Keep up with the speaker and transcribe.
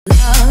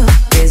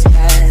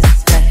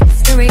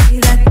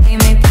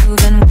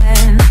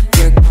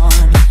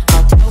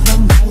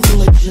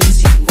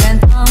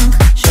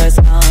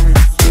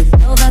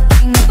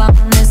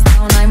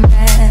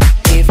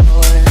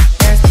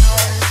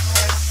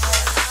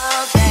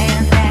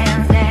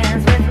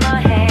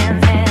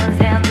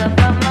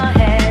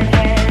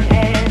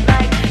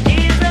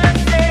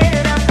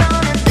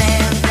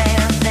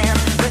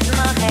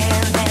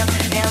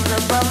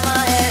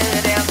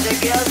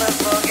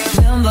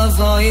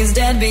He's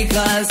dead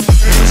because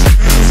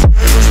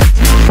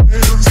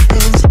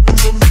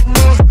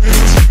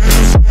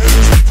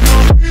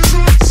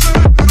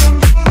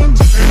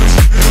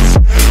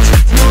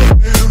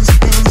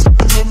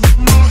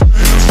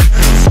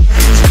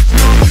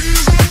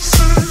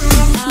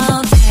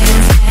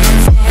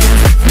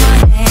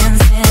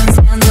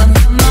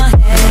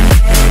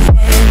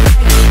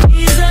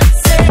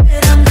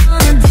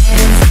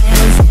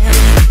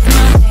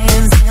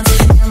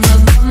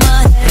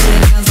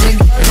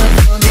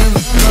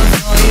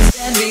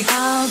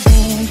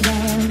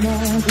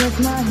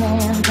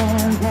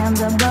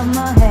hands above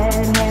my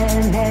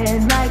head,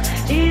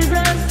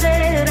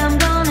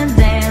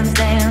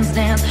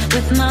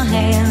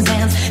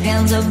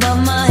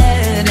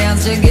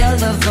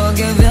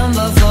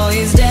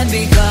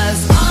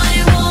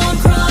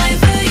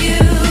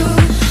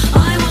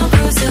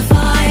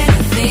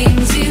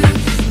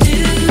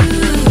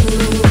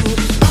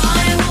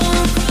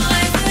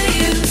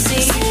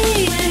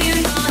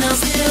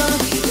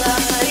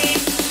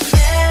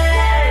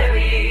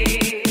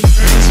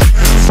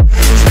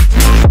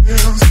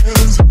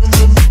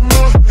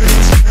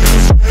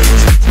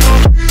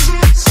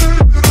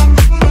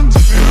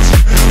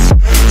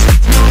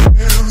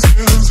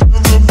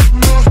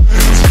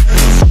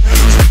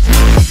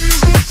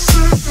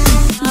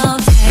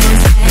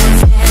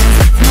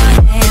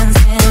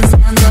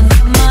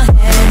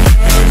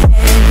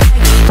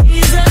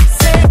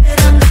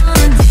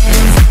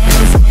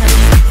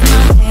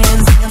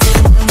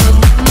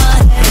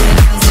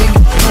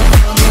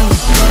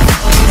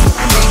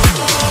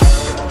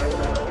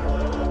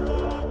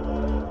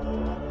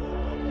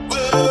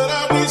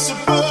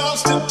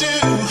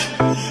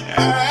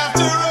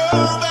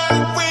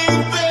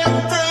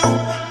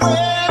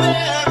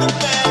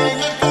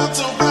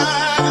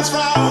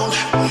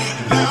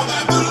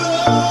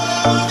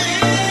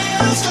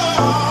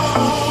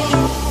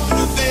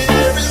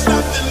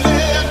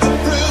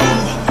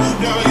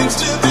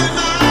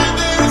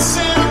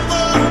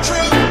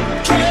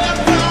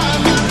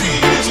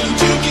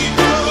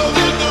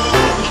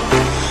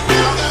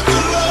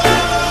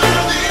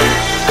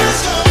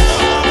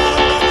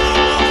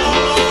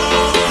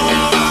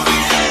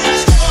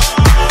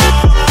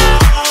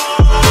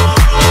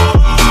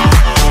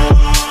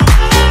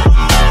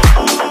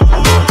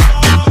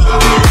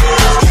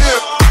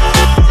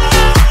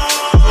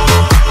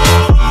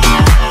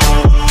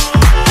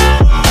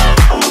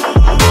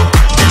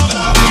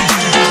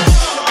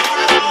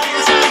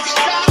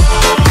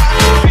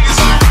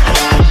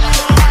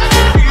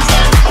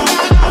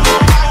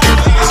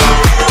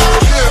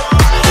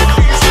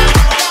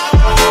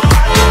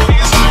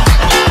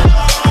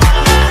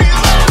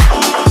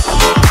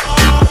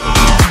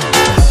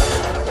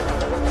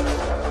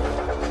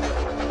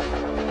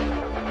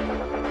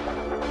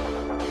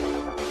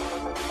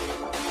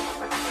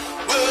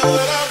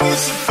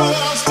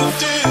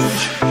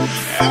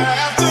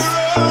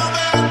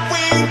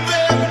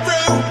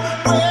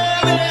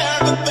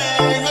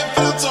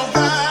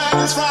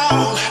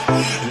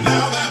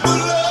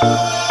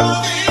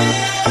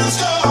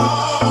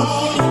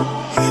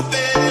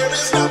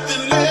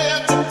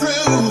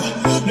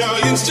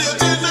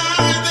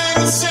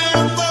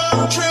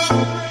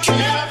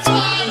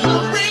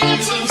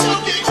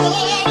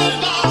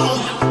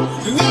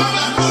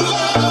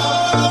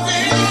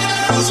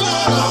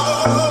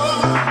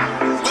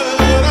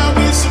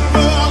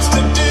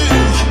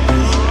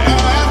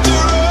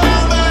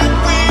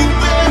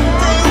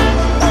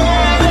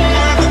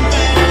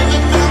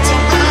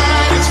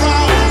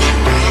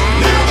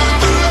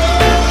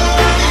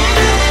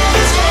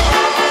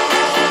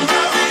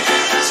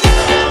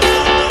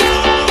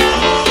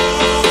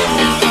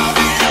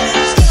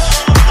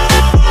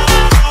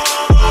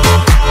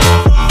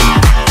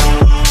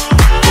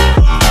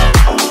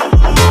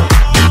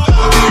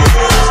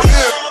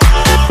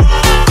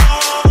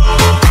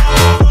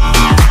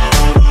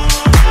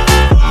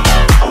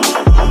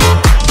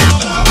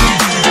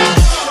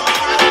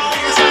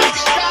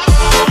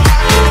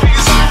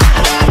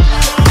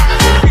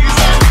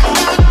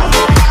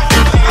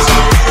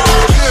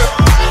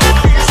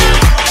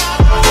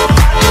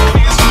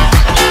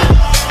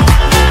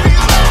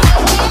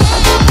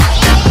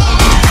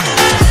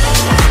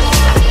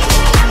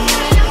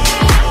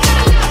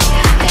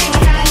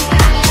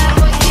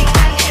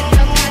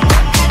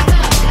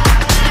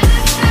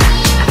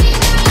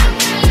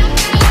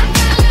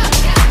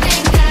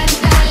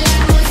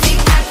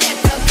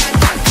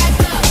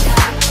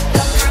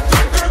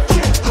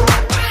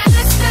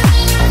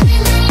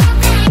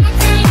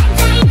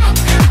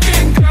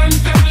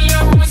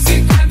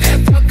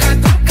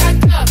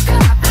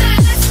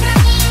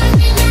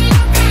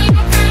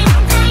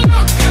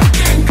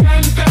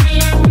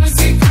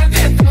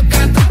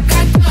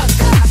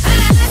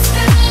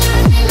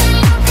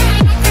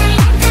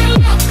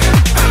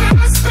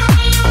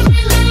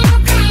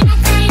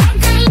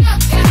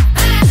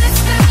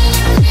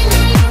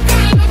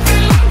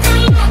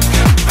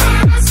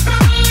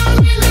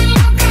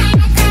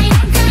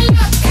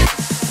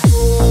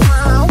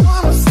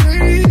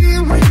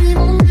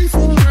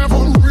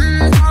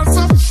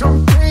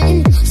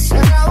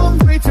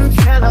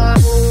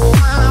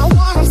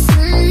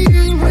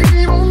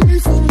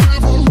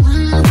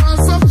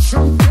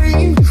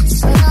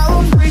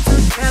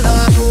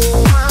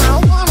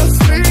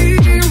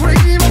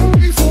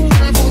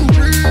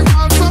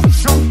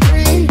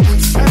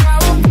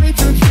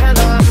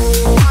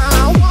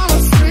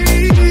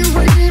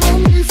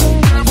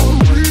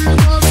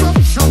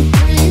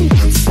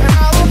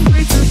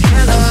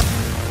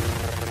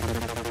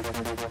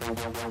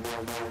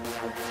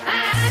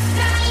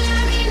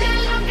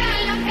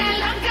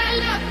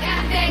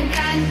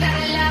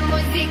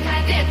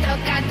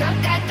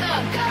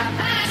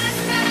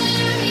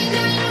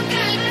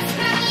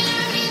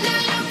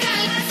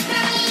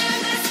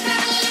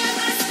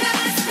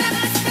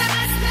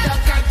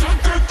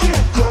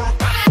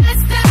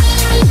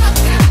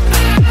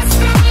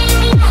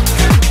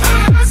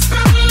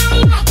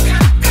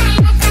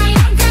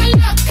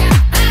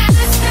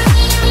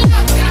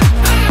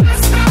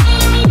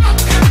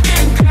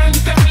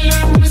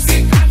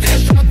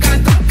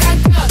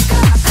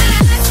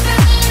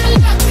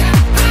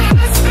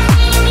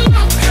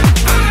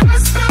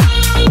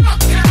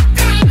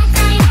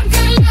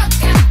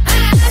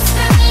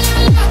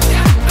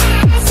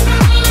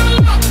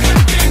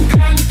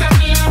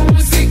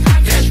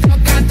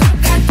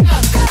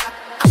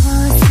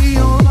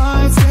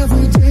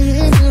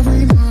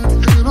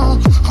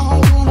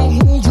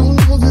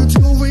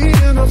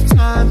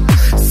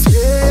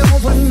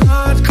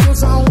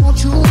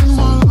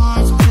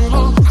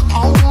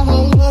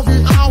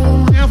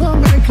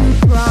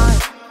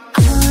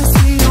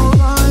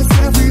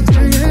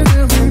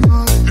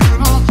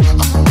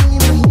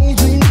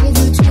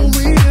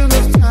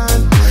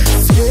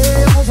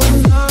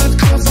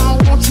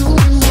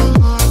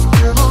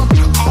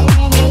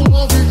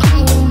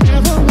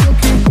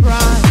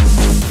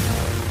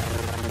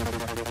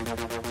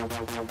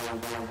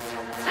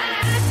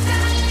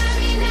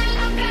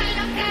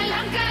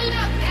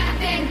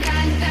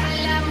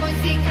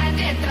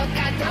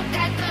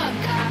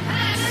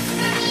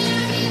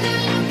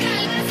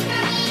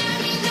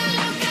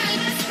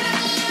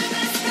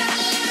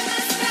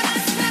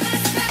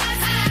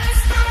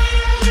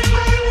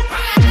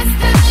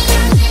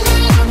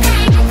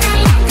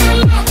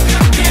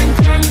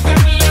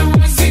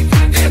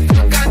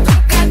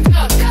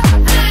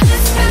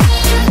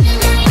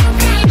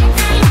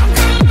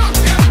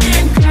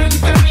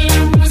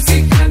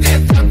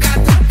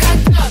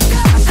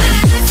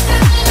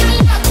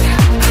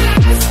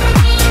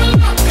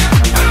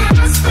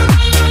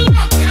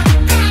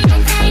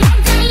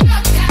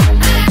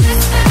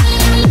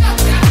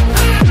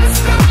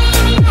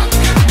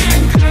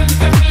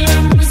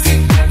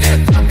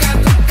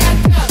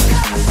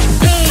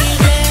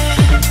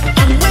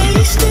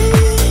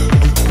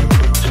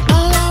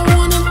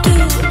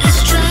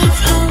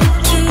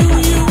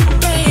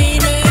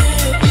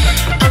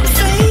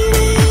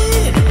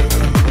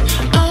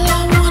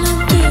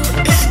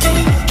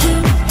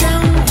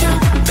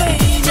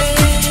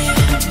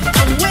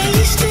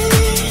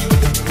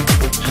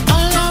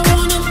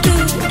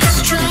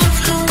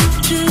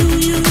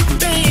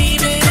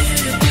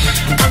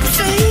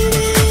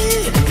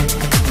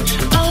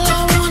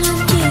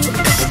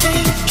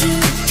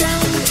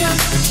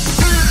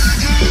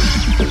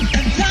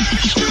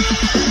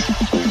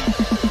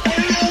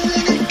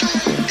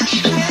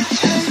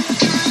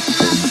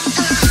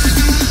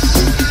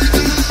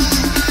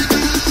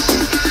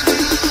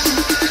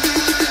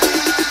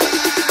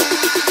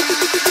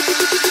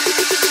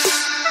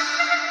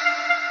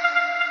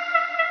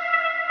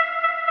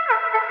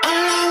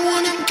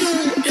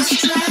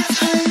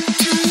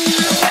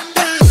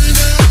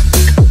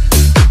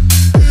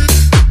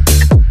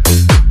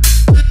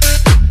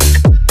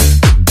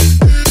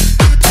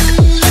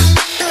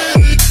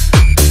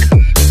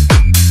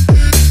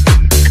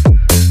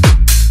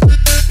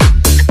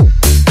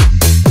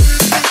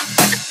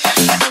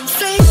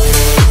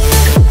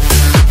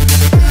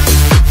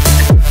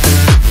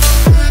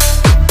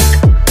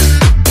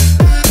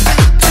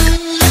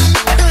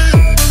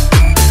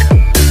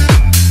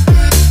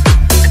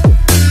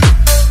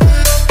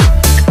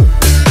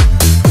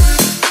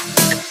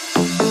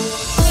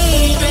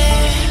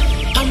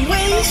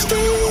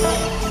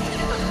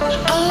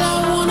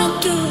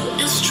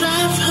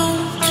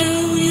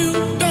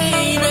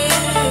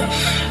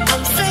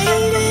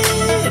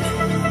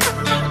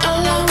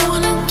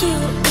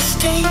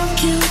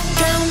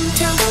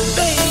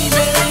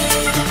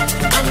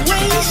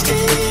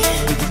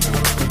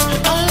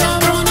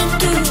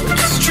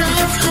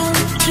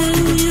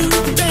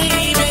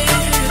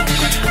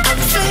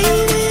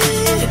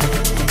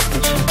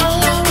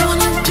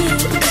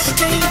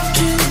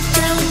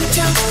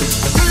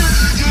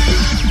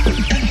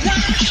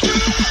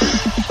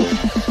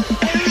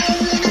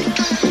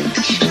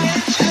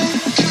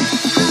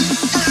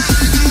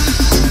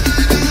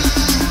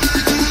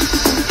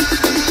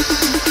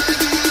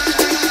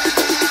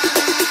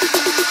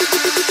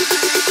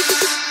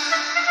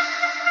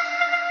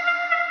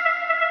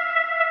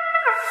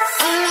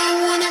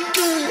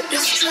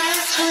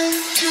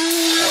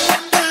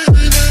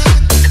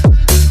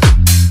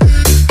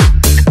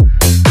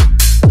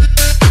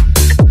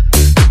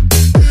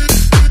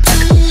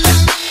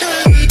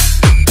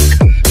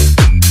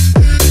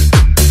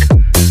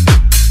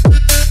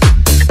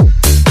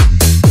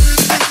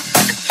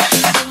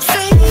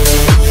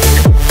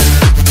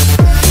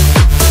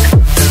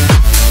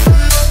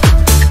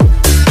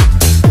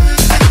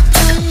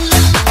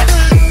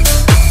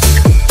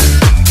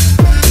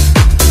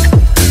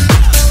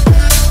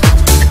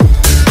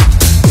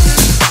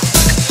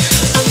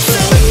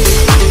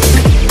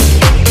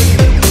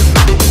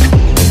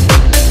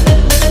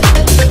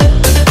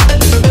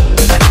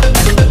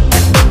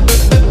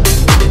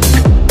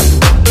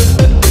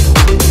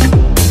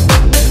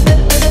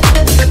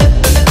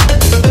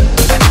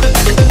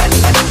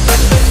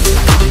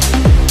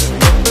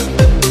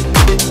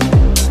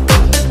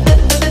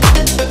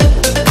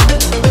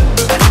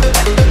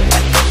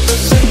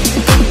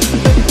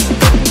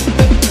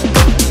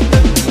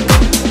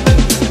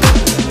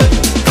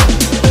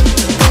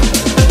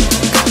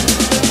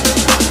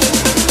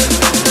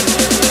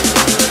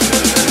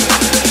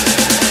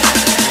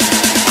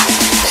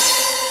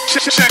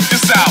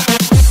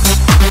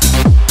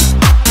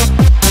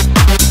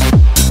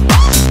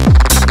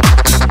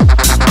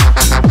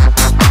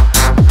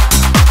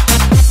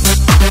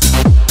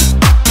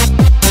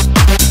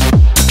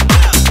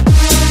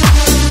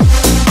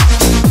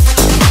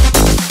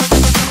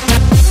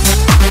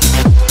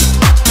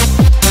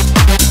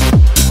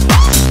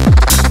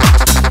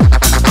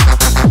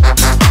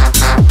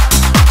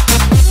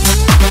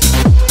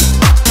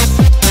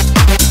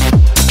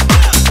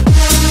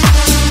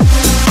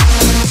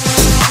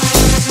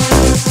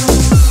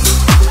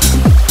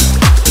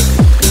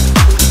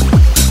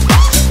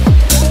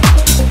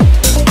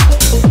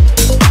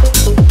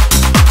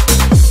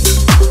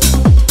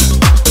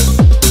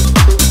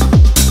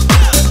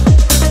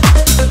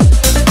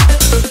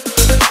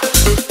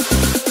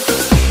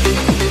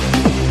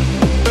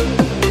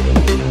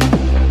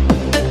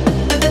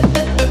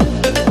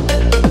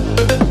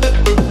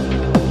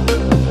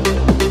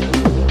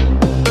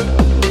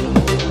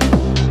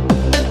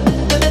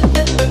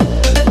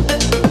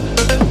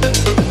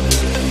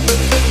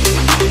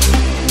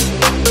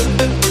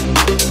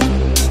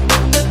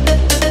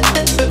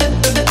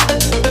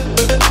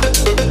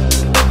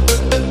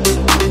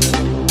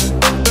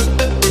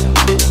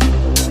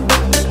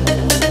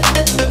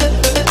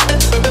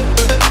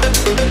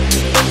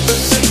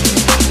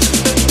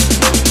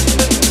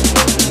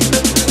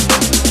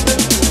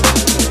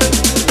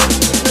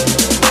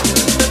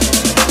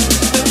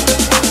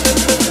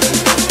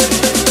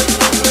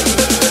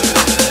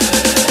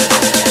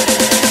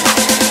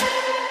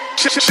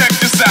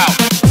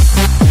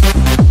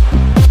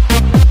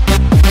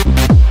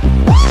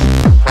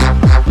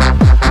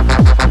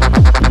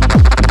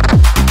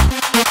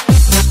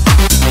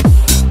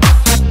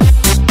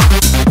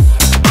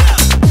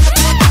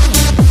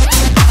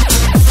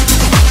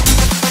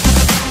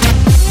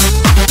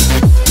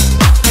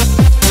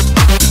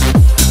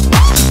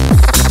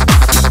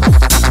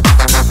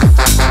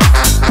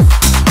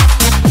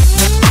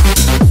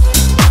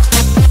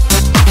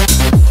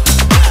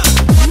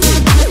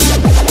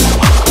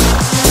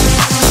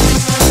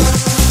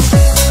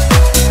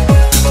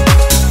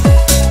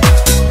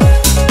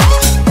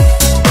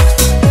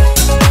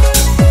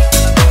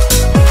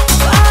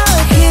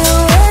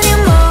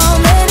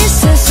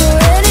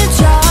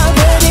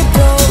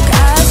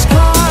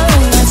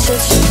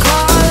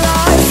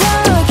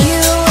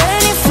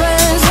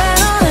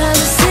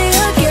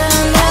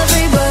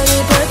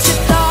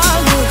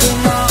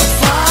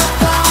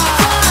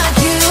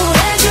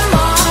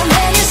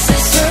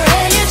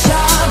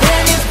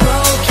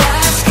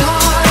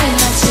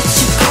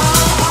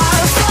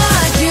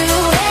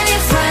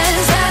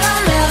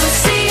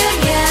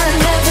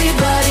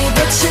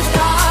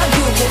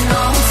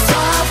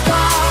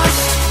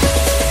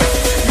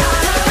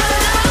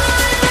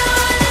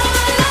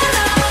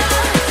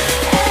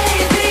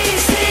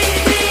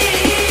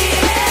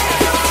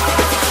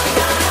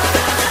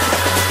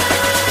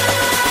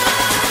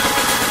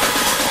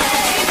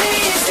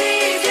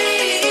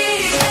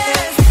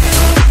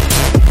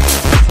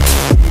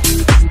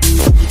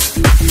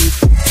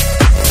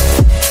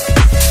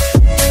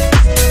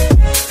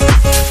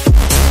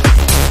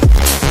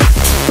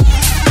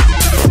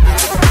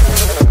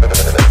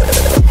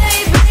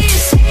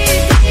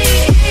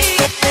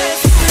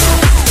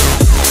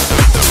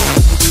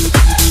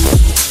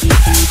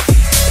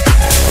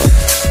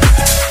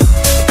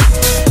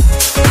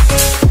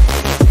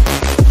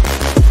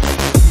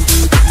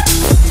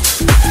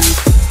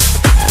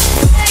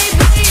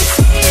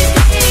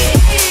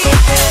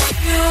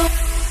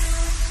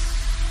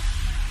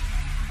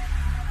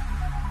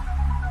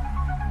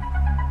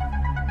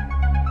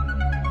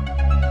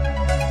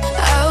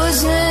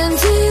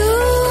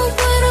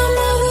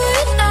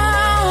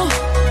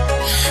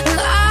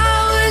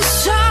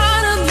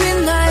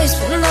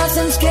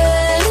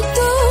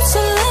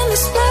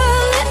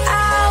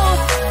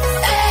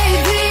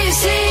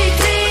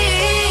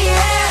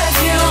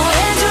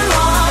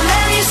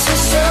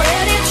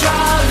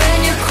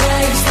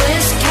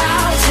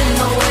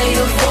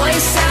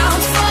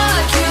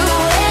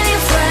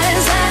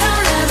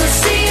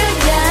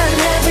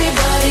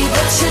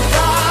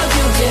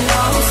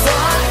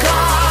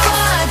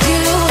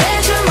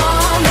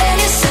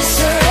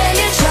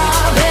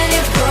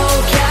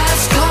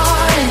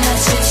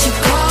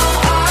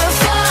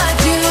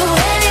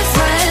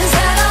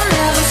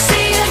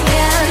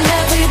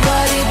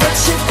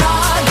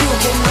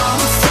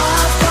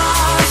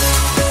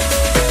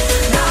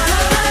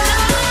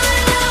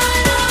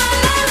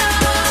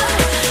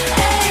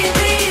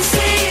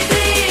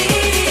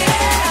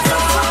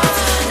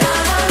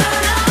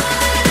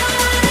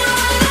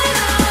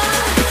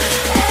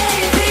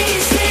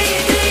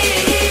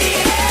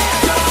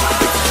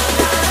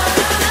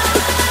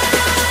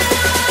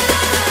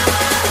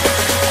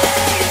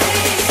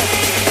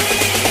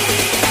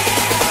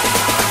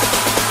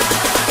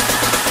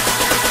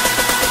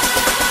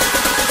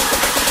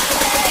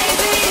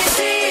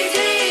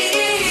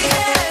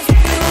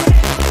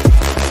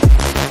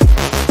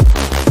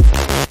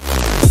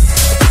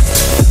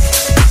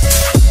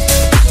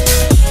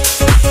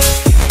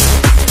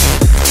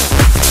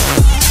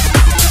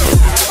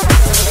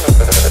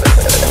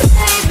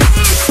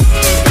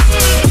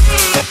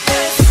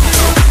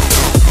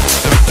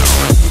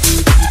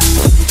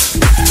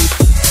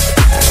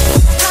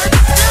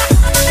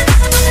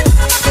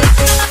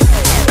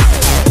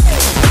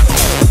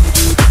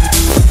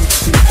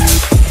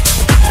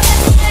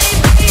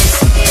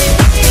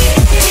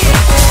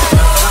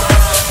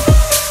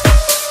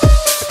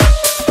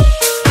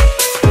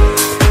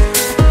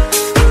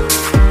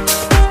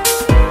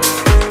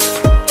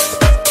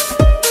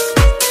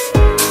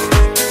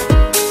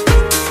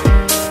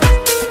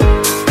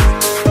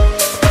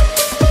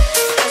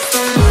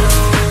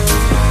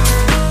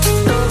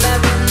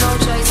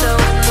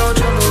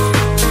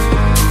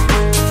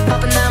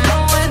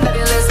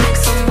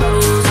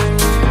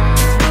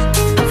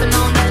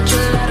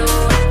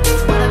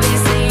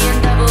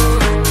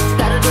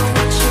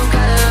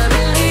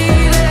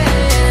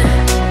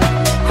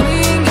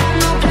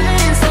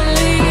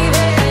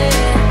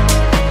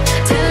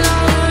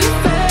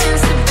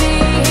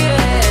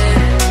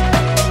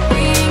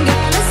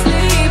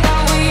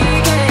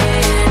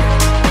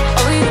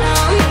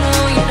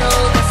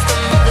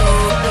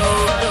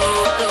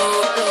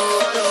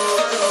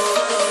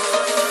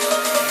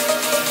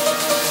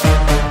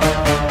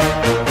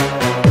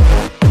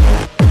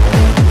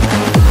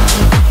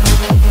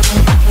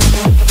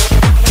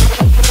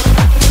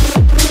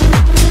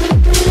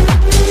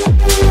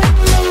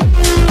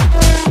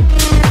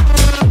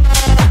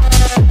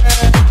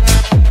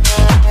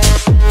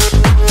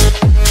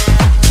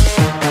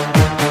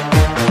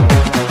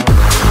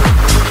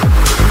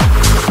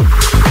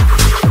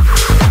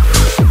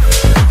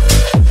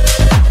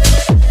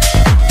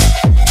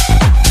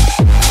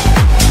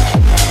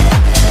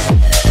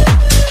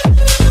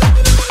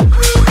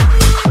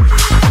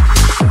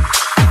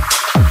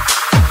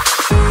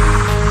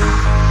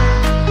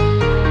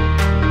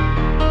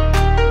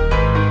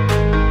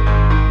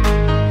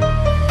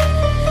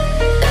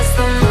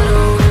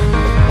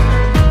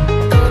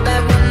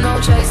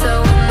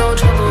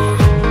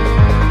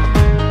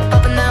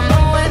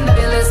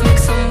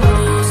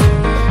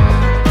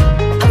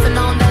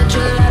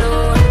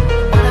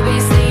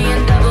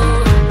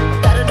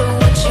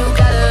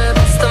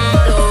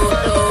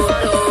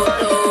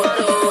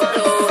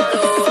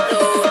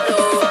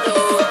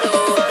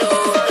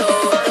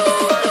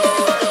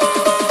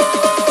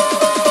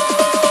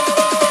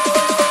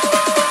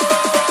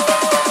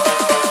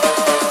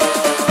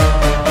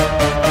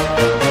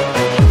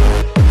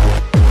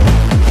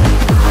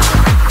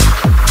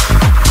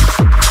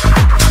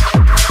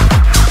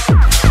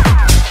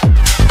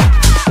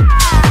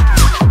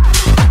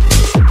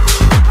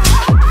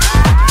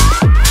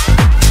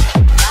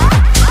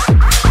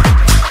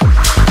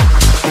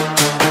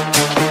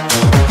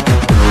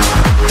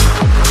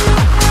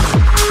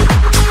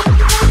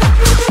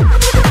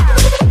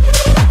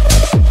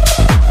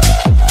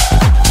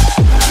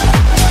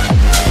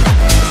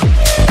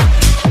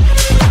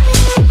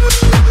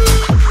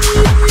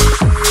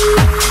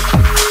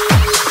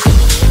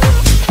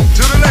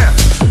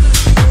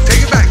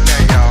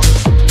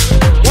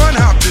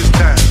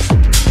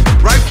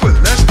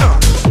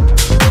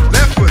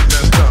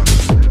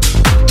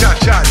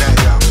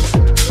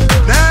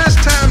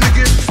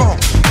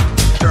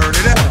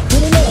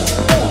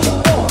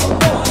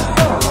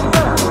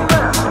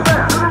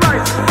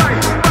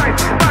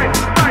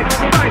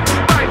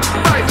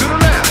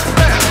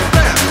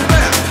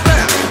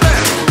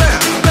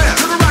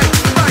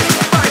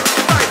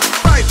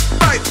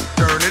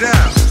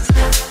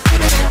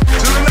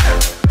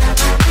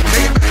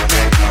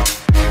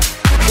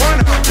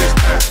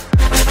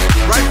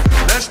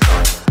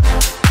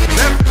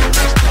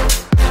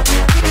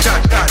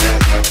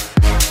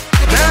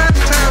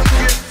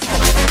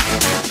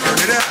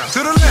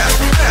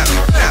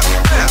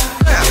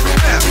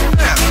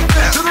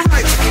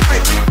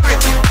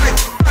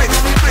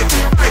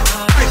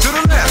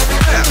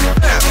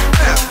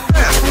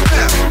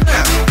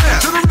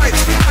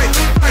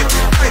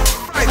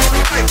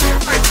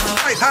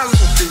 How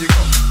low can you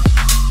go?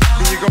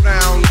 Can you go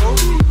down low?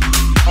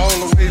 All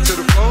the way to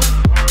the floor?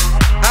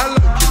 How low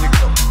can you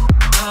go?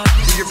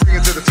 Can you bring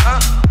it to the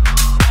top?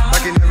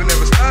 Like it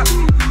never stop?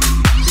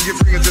 Can you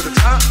bring it to the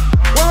top?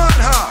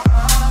 One hop.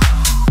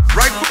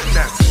 Right foot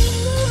now.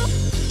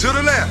 To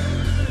the left.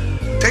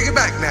 Take it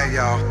back now,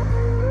 y'all.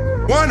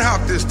 One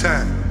hop this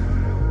time.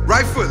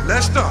 Right foot,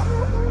 let's stomp.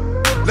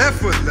 Left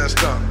foot, let's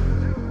stomp.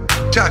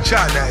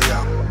 Cha-cha now,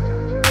 y'all.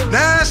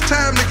 Now it's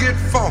time to get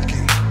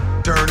funky.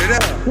 Turn it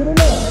up. To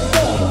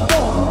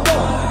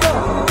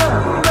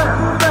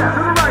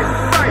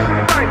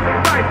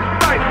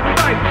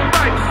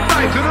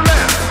the left. To the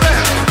left.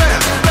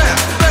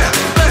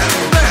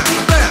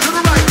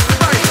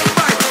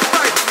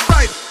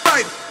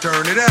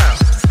 Turn it out.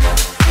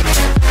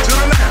 To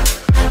the left.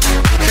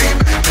 Take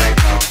it back,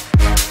 y'all.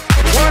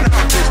 One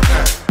hop this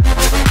time.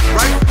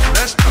 Right,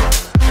 let's go.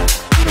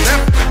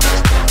 Left,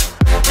 let's go.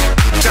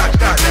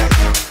 Cha-cha now.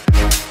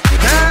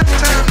 Now it's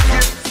time to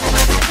get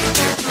funky.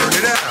 Turn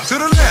it out. To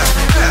the left.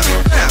 To the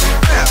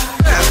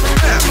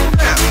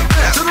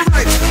right. To the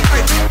left.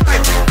 To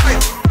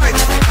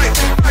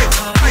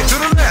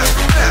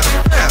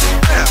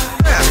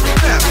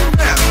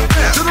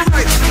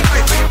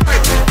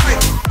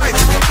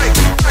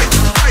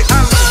the right.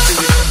 How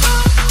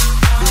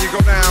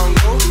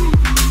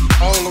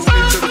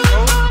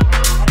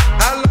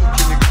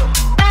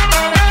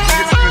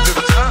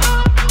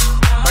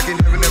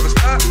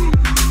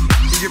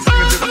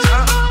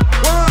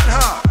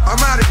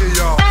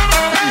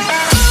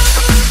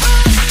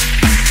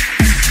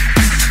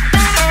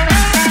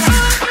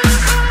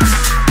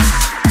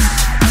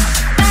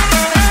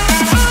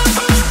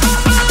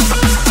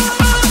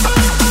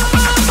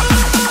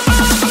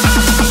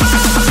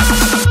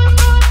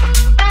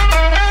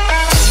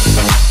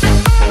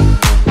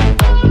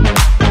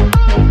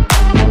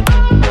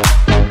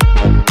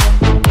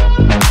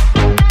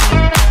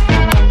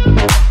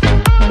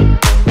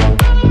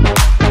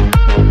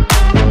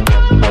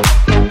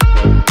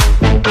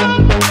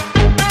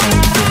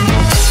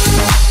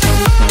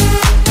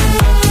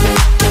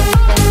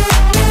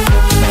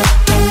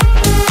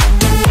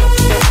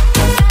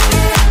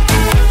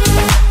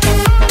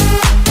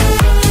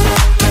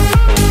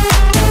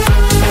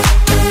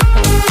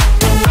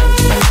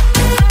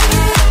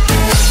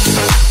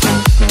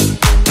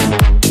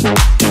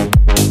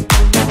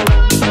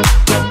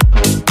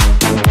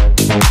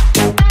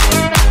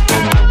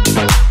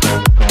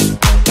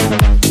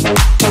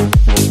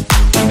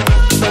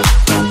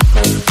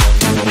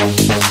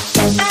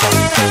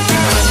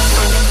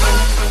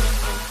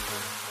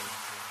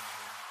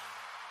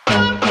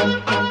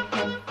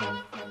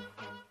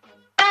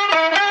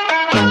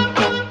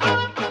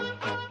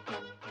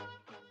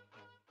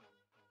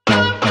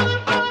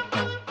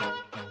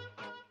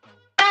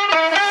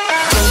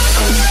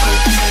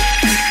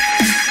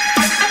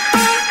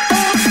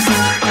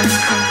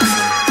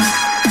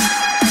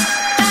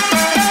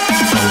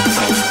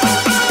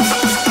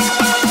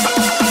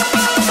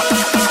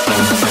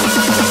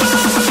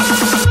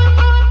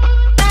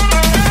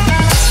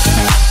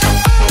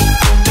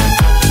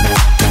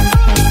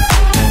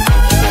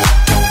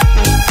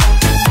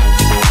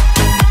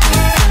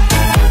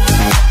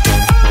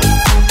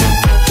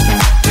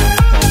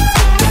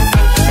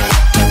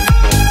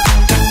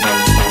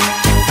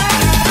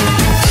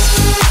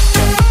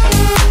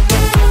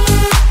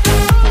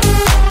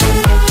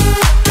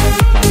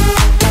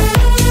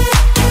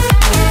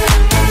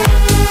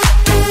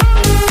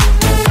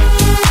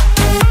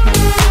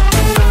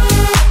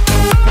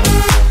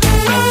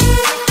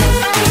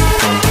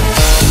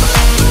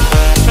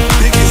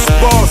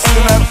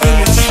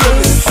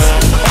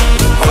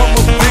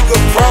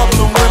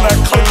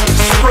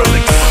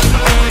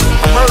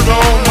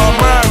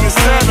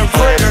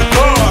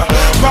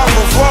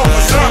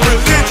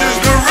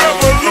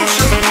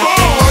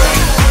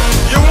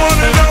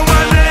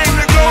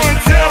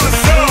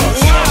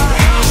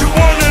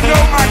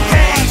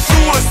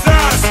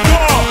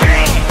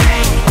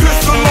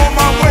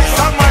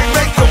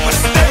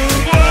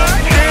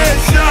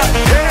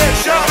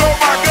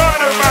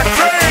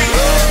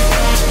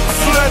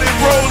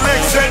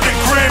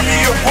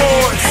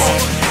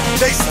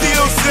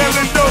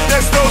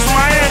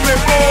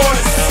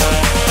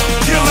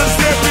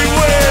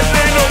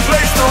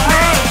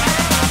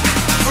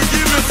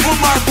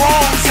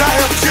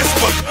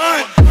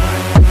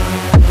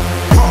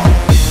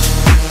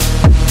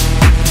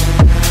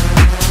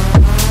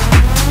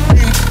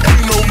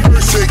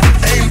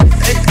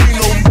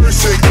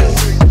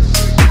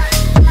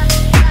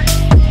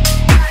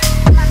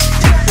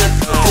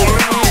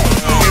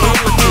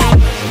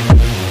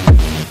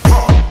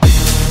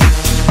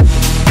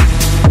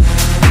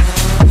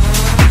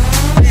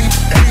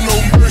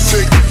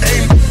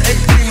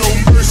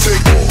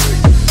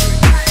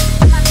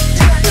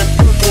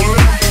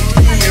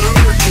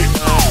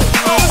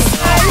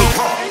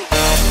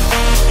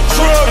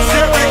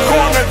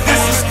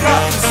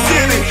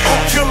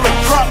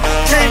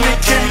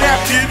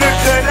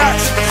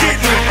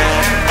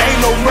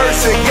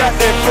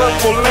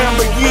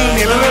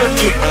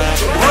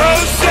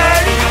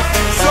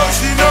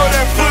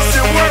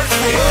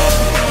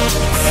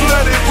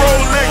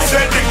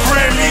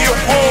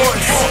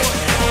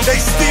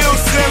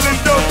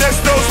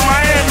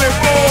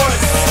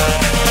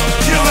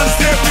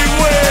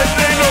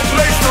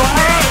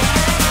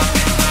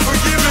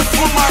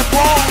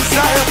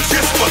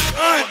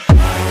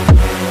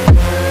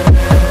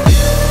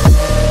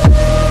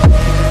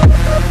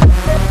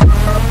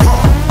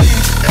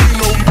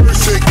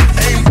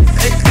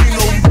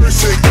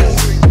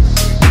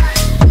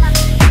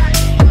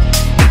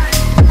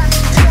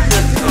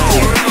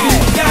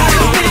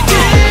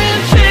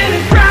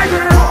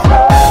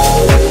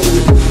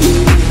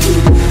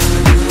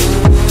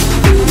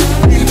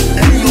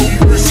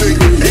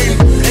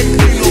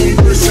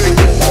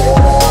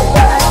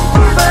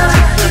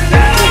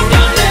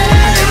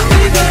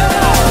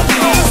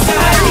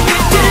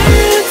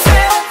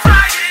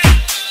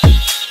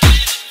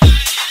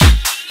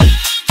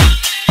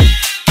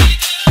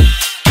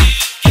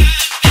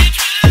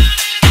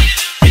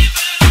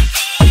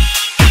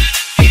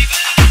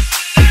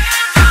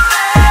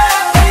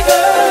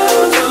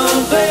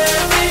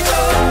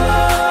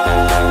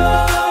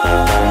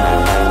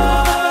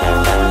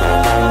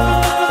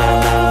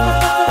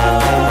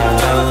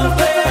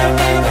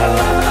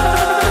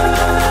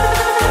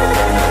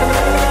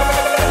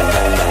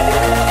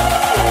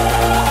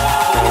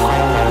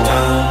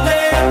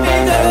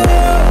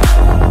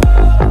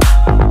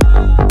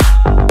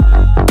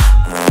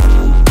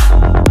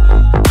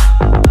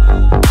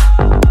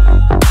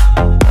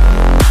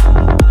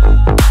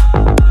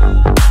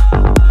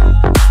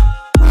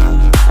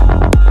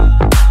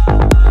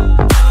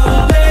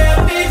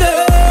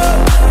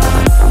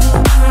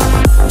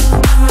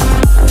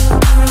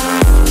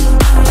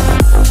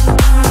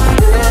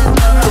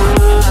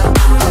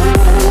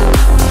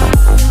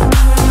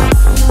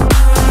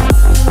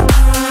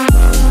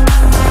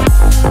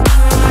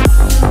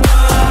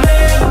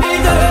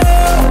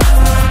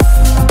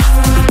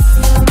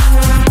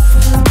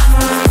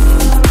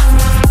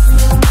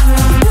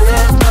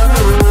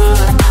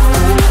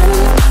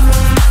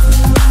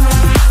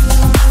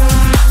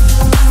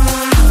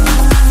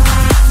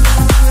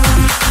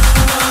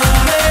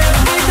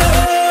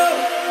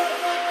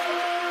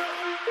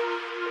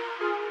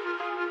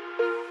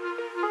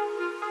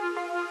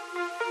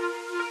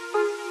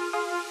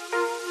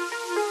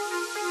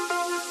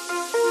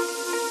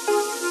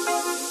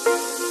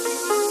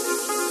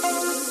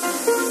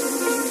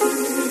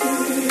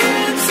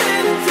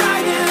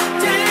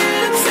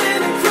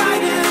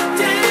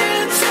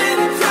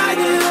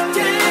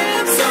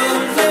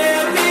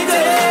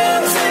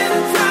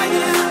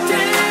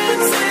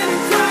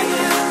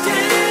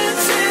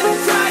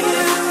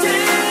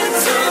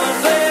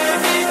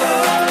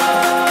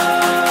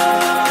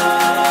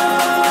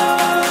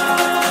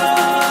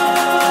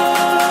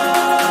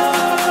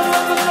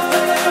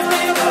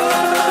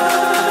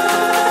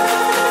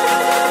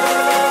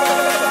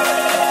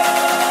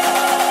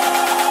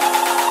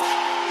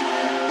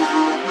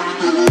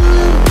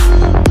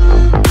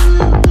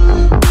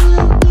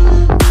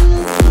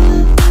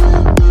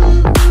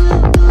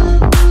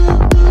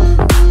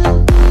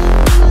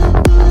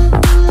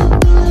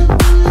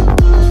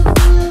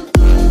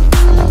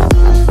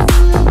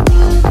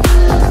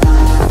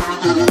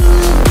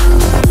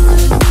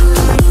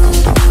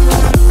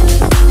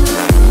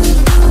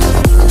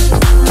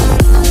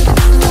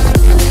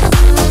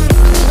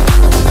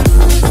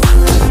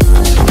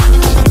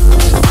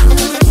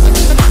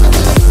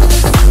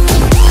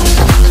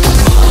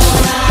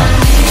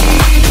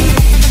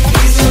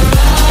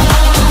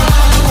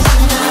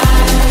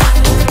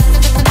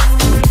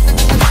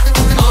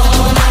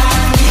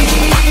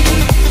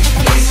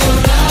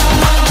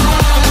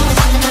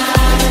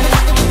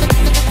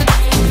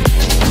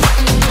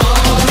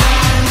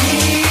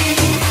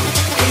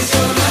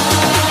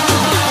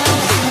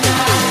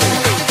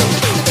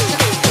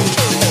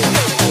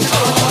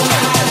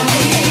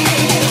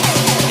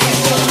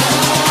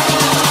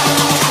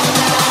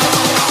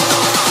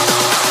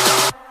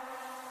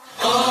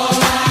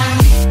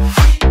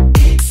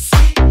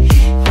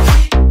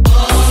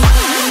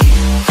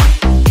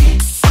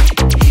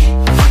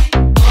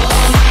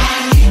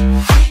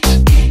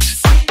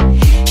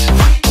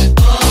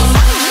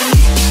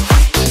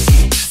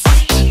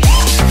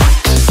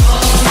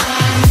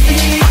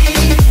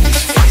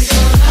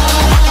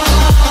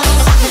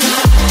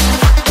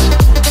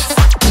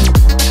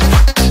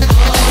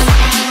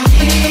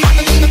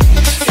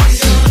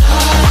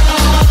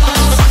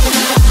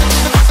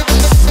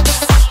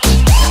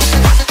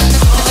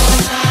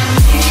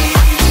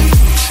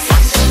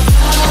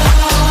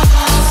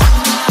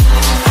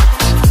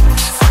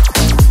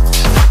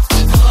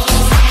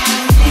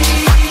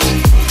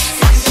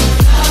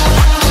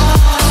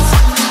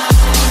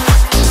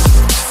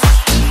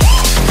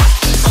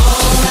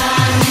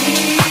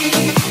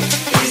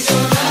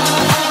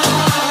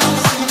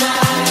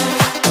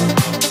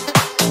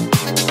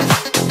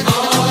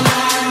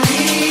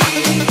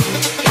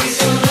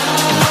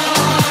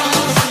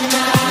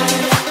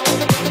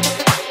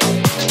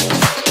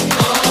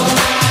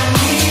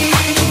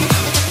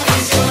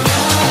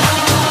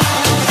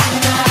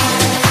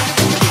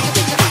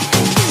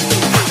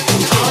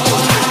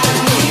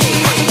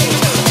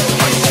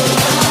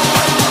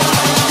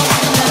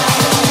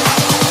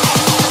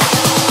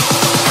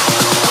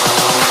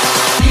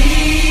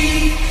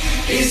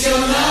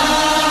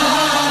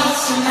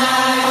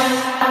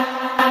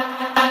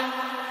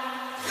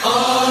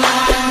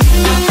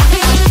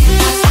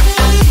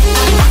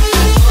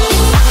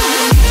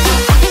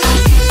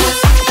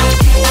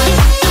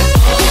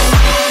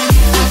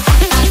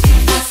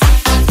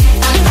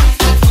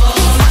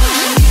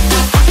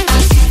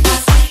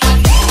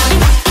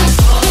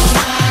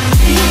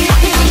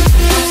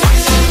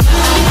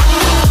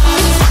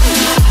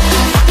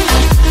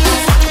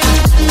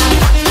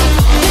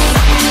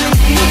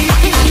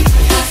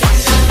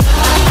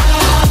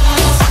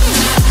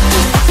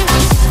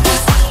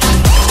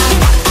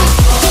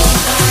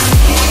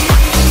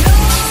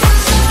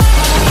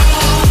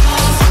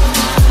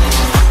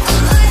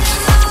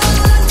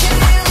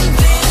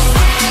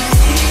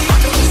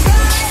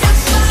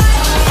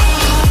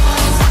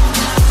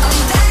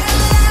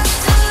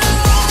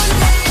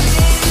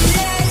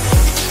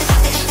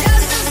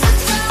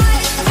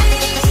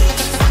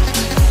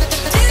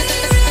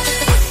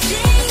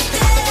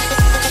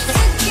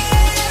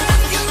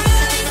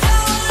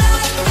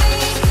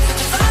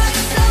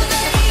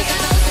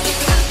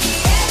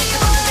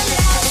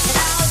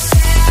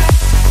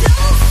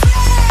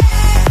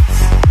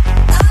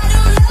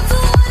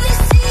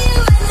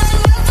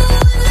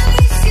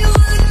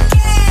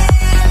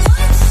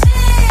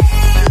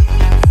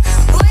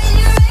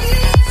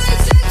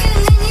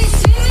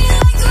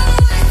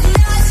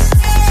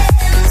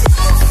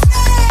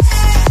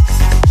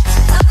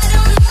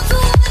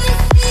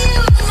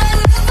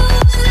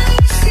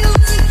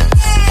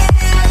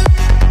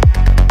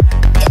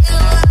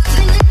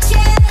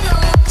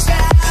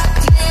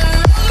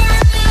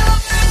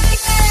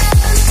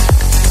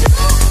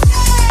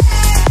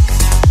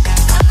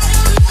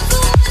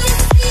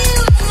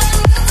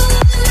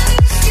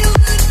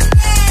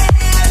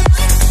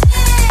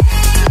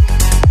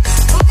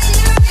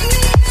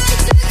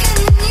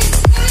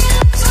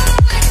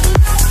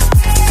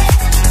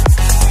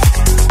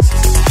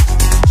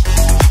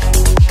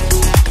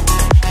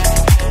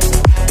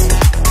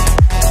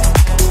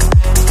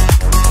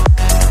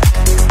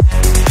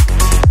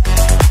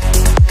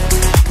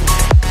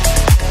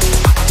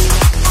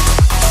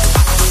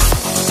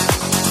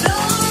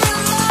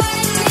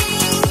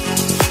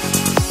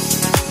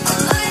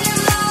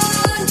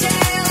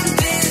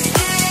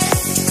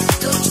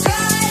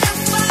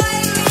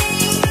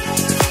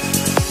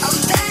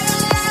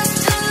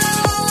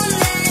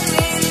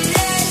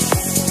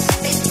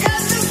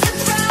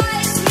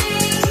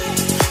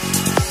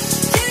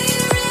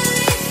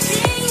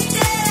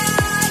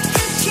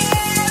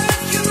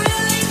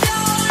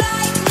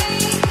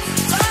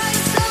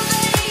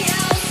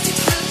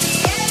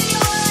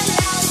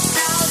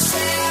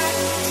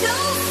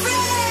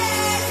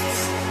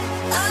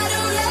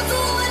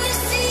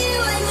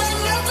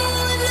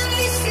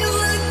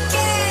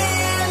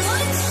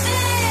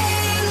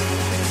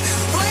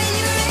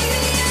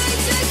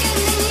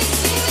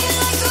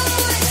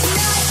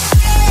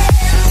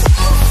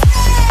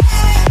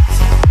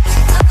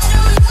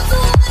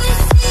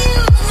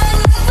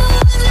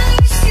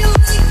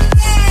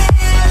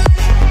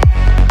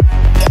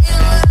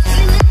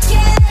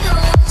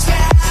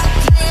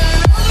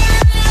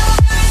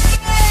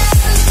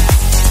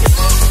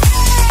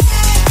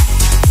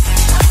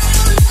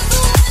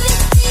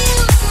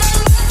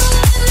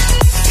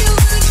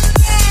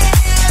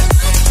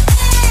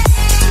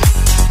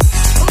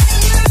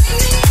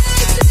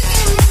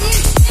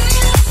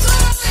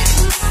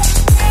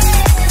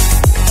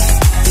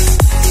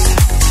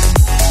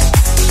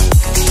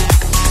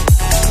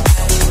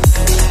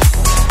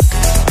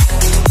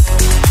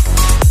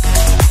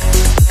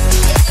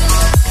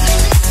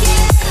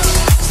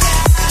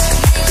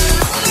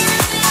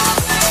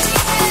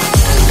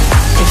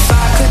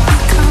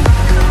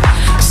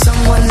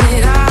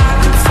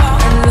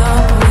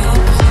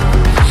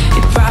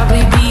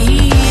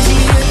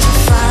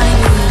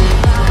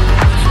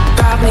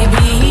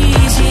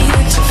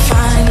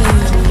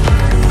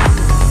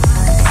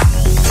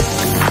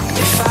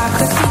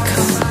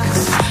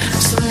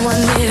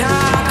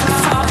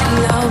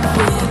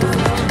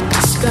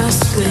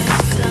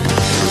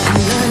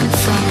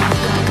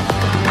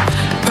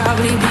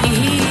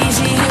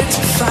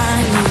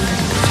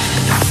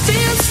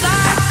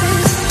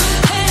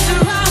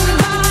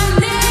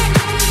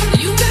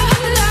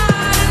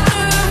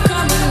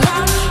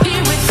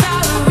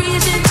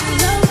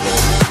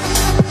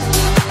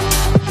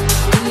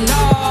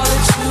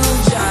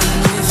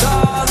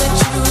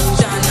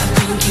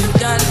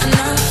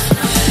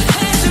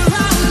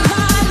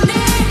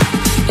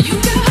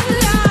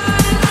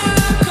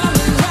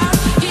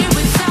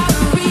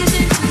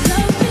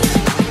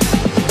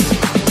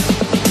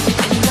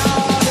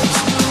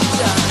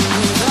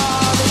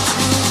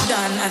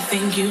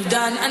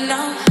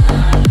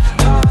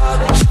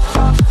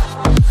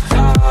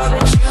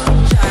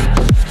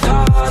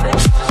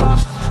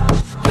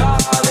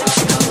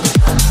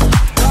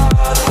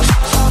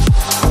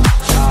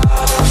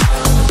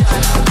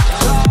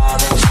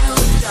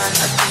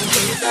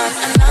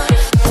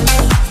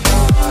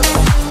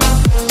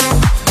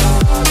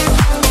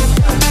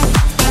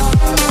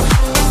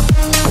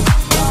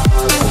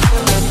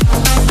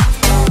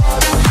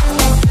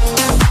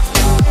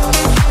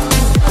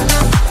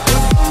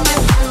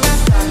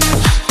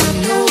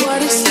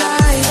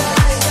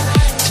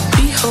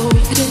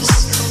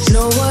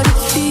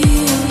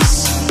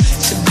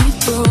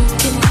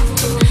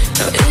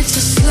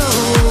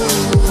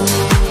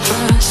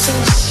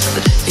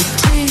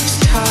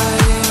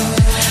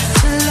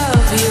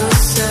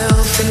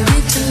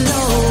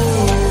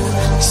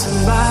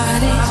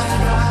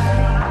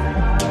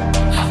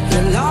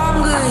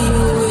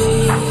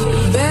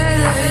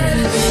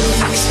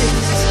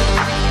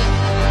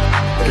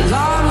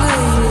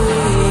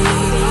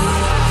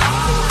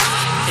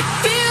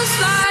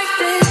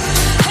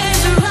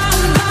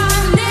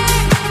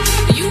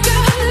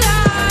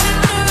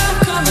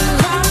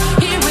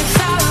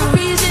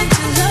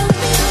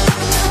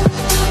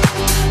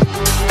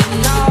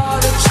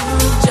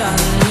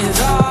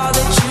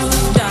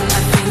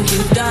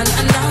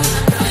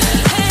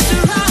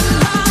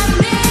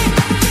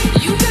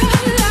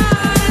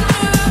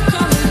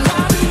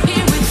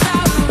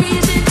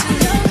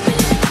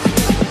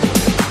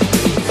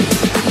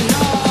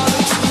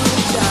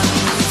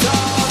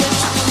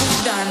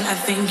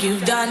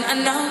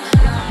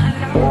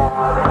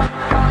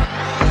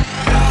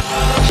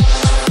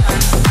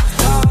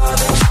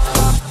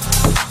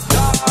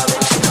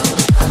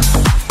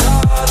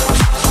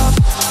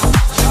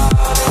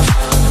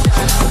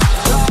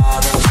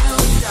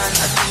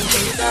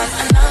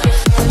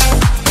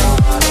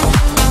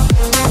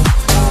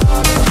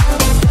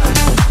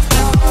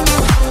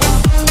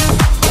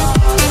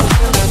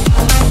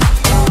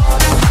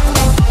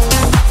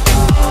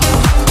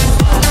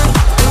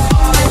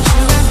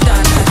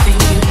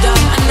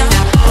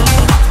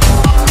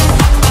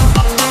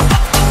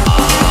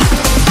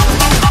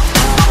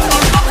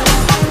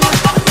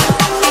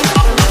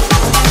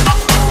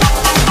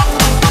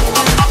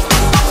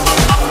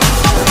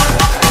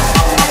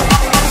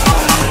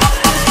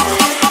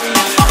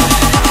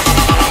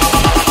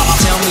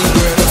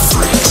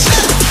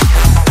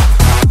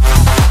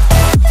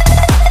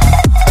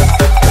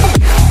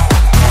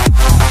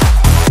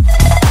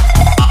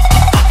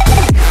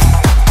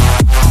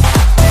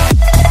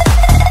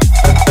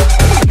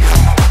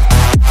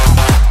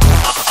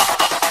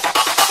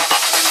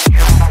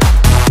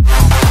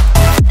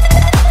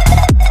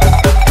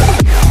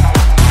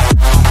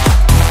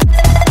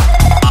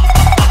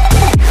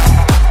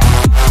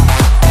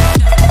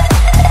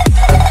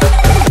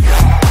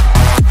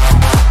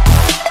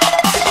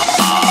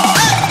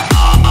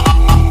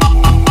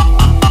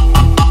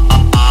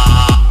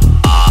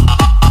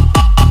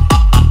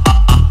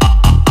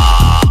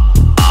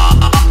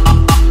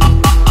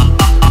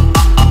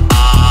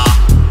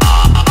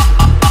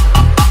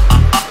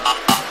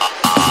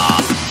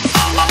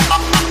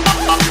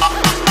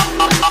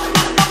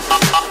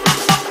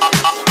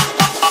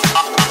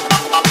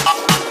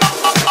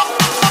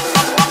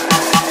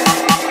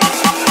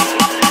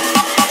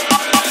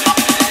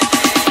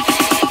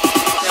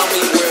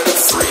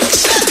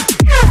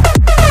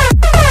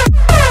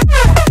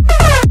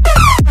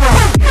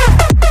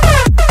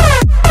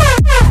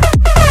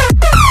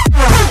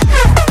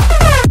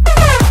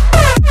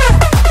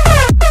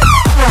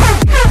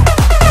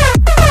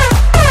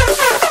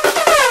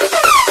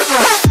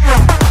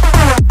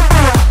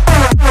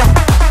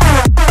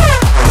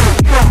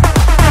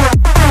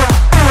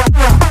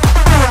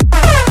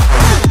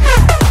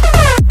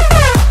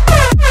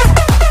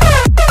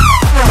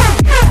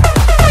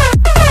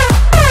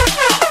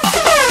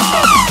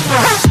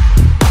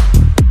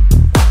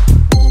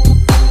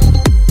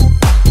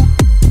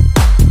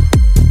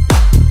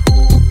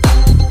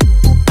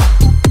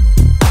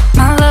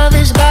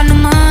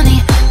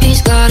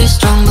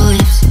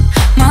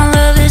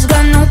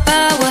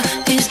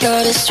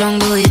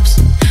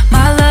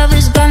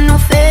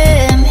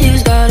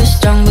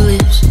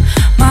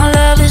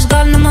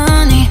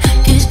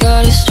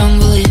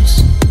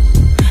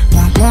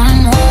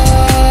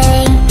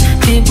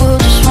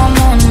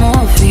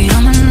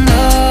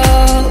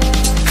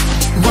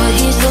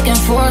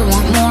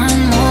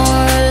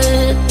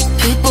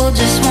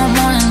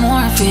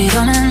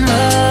freedom and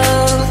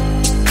love.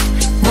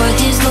 What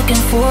he's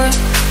looking for,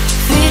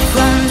 freed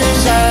from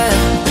desire.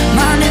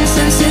 Mind and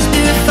senses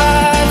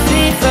purified,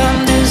 freed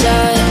from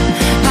desire.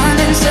 Mind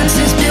and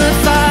senses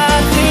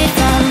purified, freed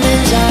from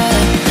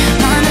desire.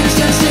 Mind and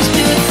senses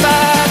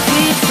purified,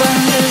 freed from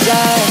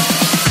desire.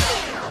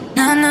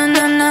 Na na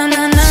na na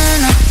na na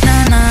na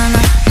na na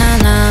na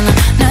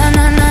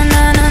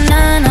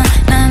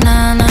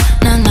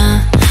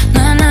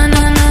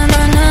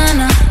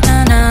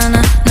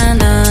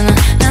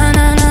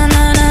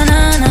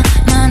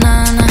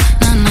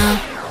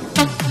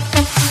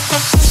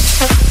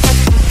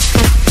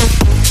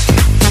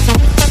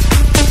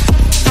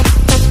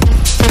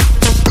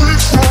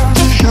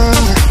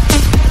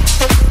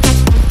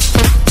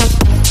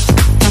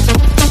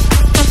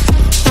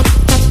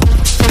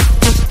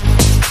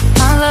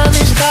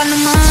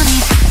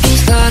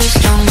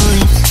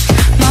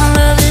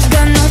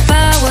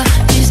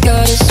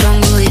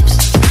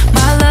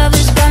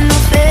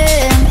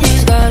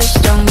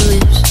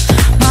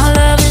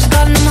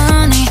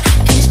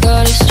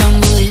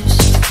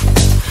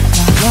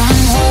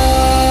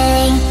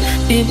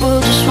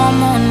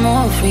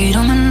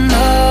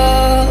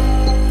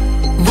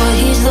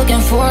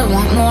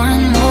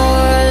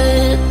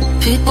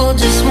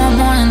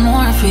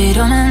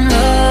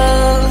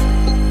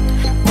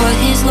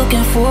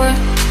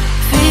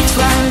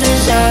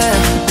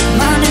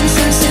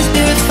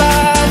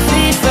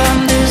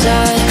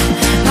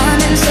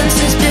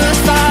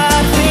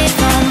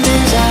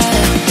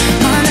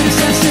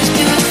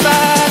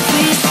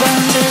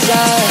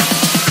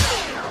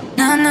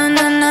na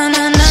na na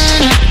na na.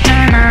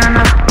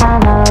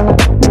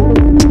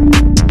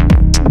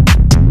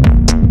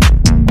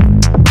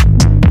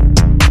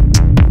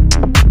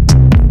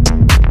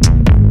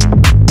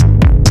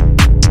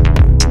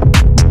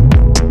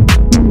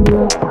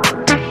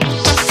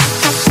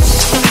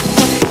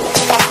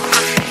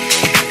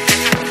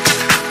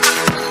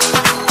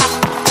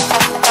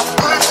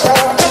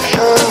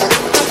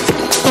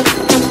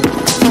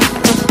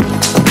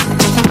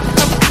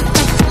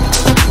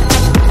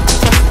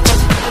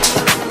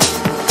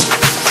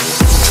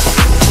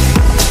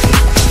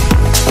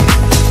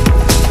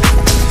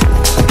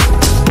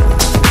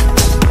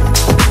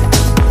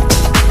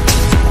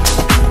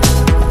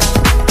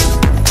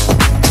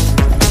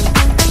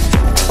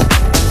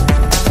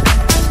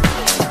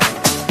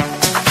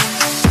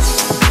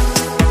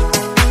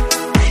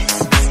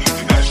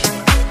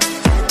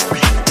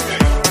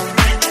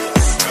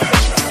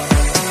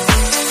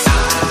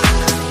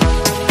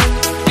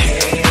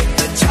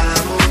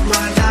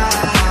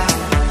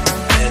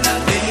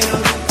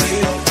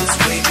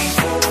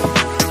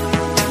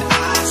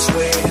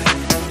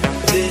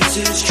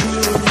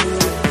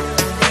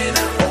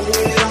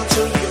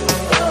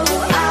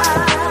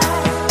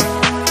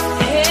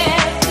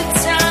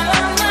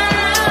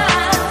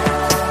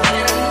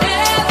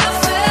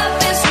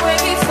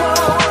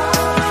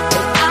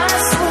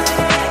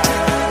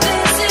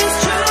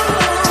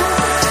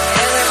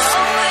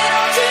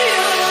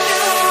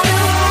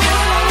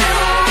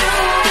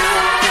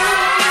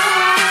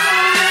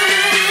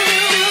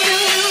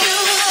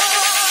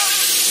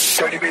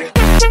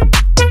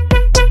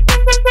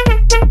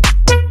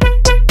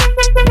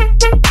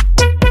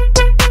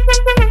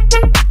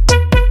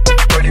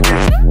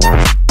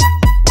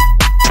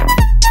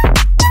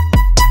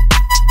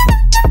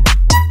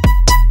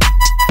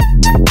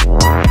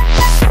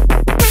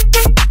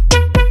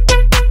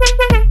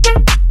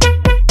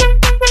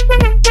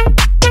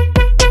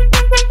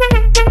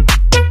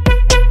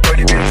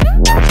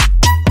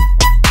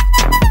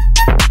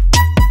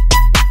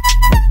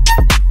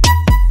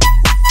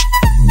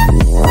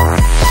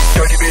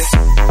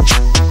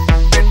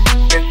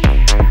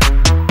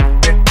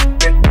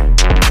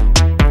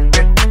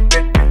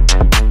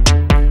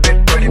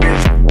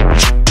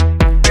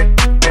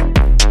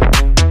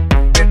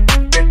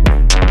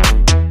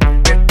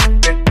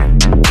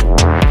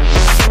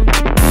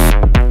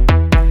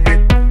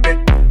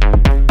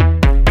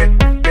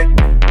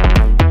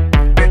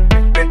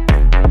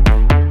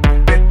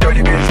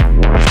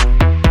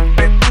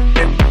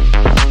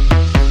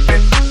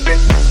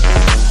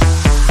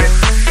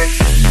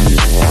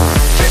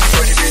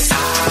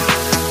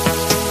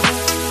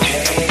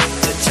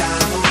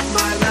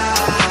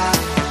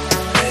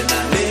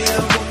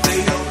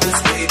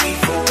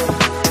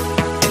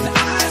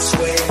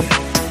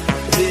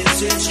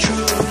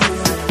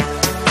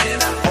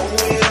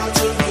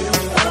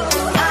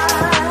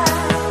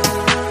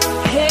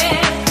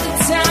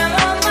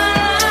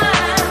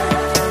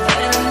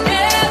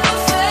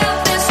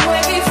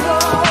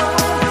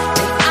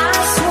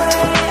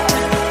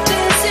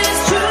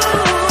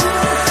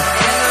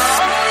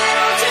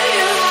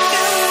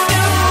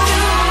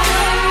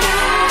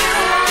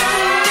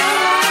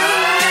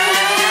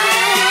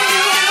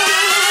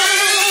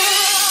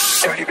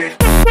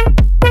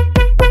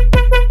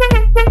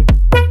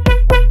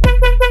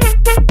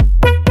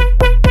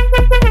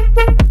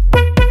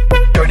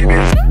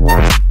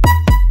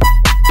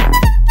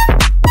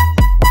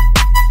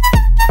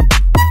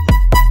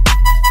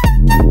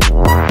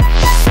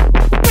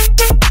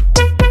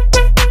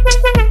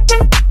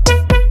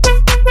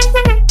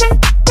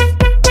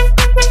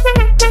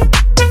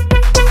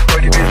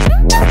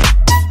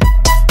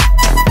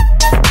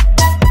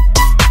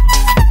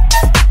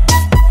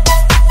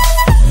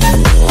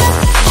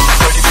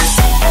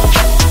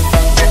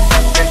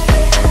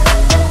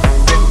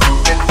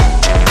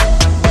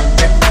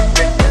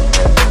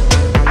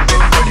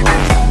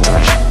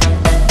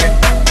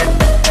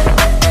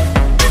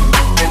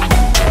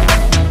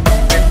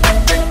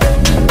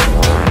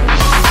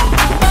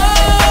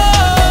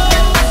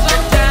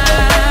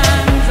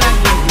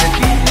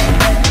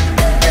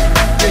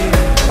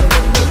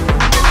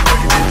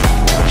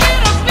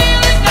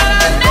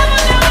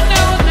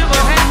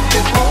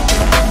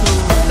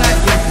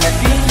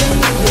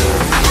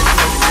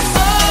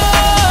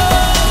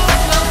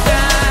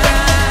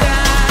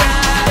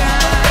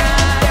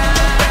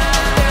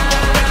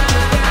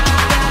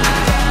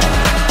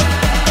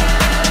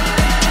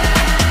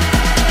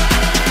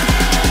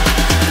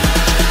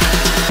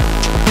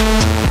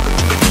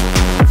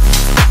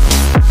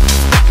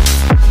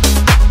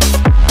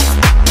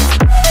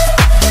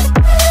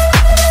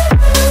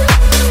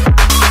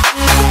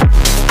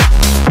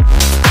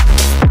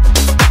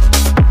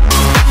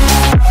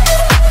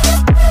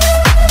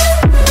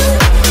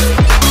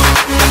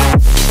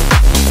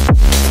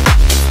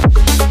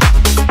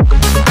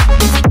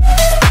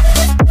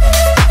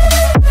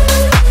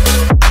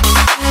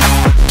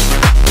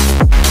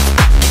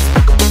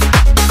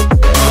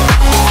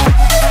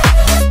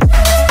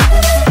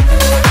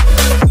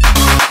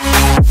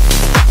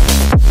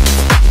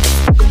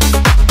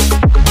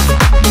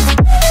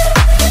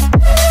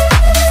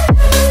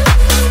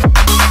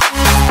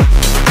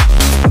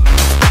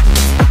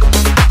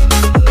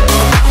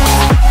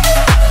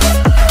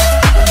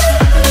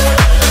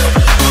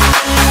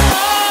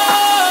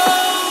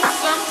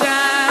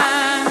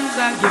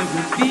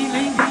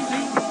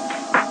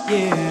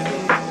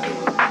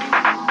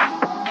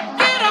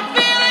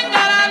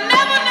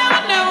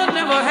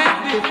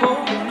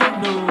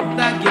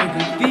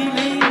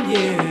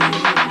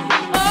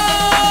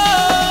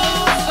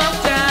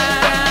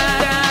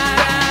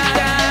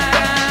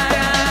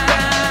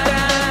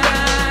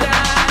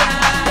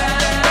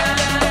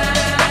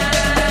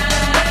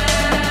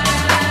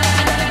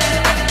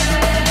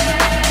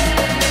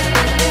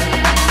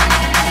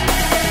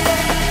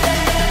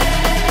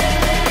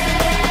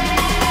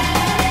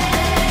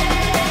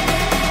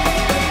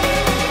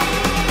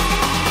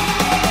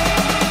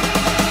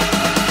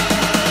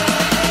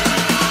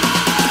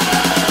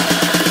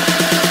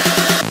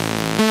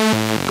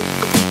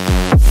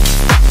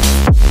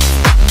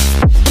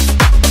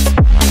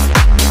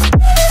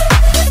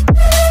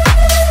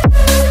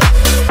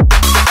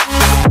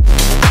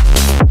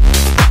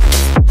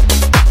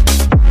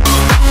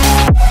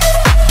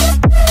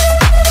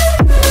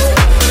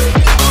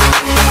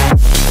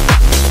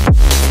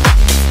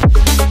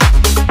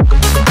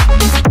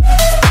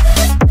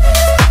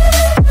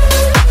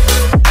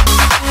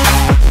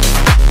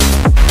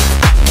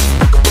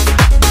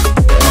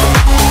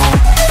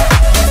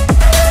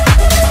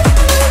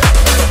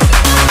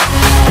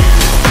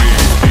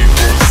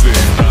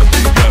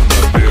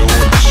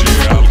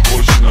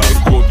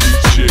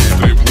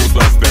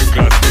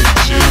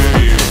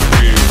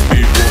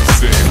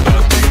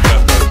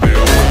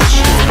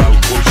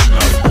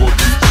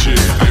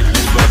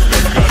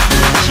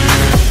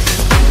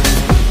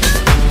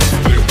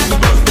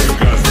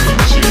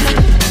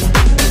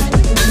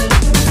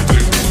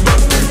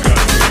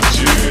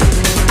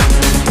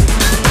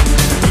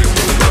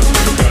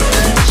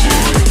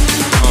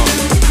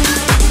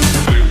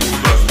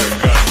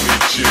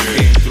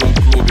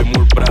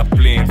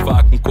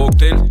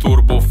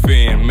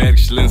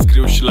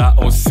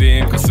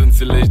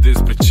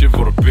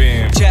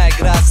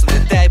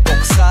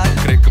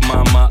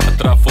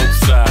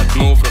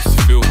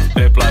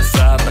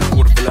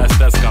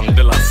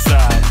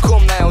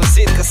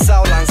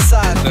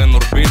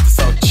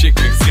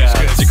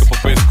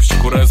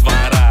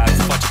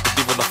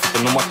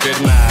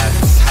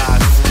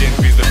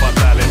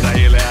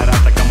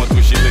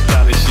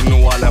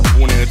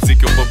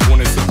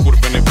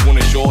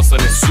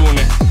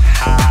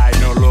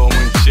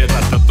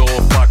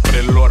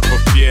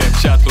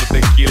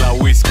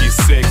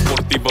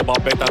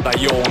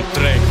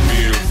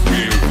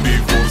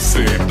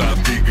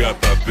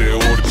 gata de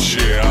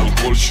orice,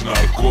 alcool și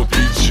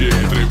narcotice,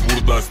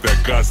 treburi de-astea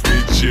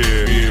casnice,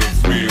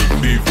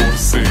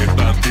 divorțe,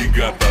 tanti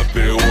gata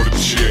de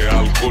orice,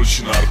 alcool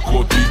și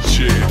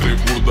narcotice,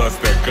 treburi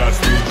de-astea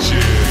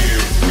casnice,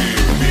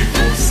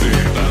 divorțe,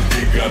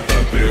 tanti gata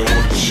de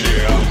orice,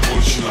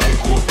 alcool și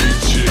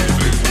narcotice,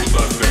 treburi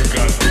de-astea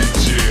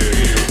casnice,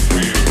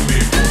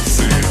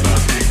 divorțe,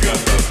 tanti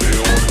gata de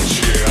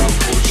orice,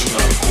 alcool și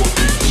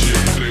narcotice,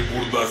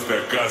 treburi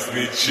de-astea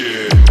casnice.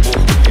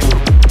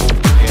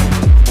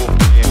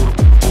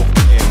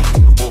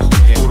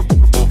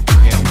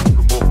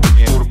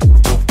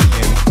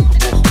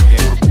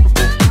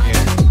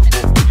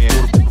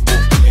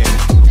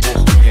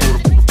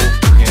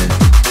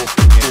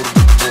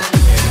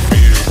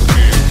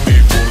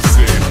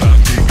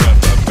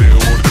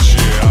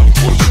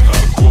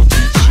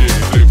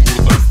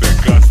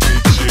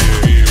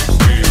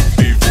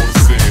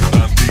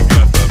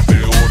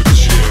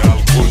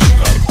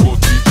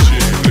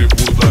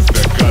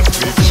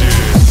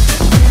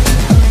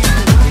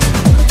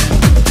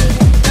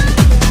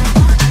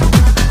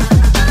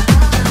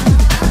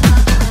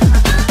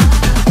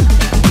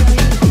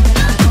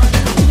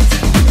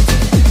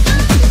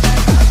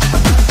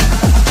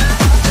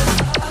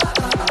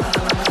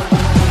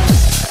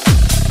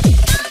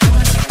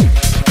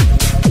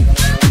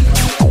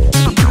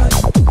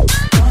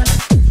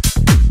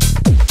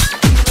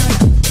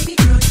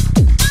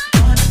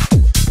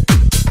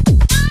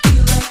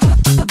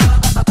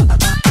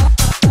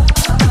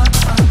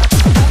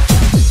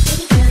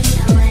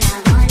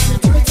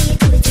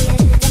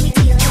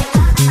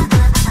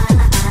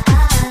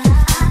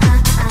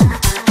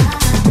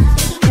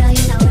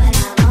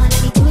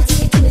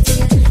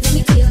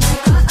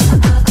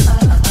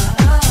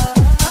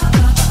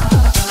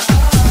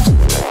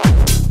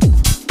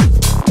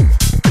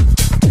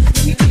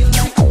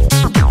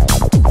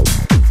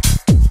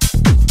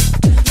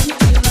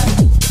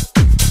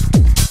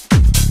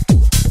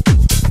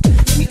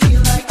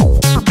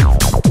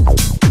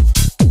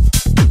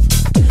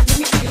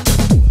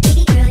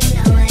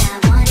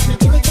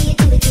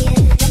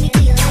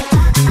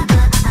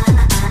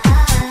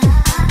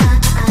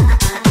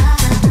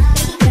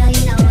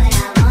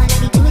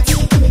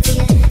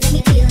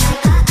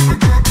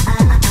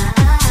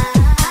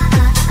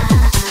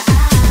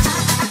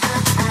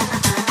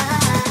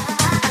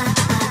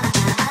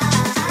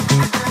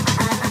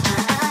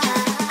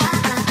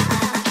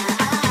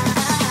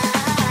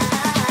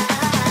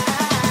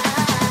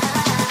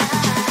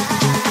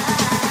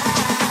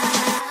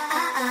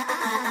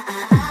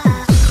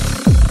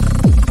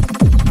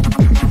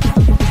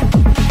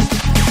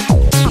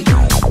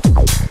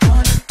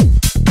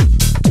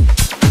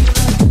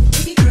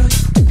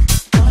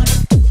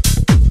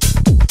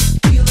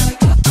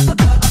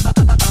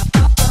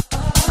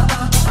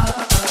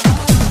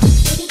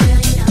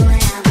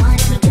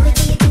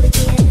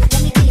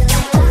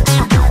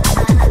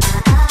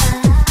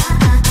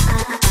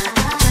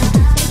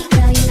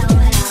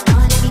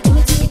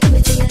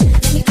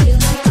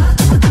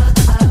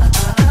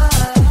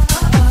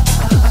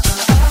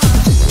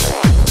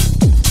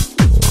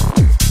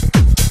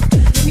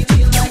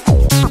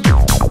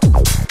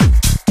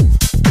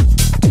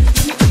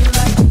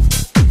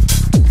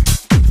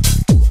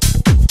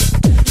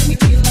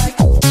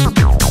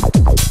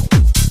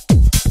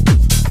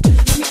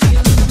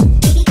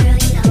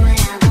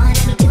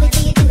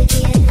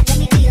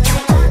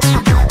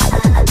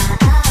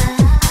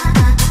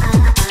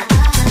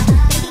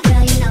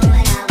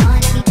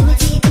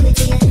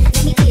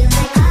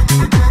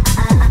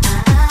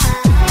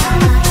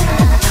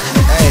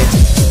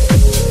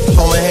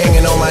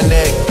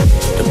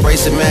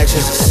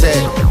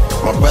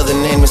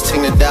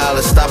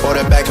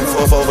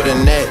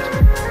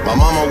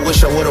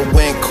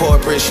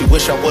 She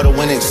wish I would've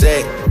went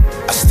exec.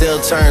 I still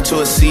turn to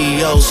a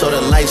CEO, so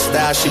the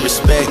lifestyle she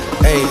respect.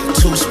 Hey,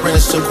 2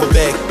 sprinters to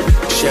Quebec.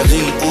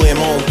 Cherie, où est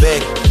mon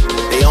bec?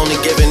 They only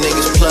giving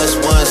niggas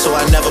 +1, so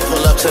I never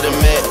pull up to the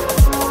Met.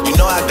 You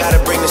know I gotta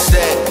bring the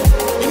set.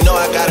 You know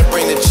I gotta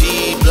bring the G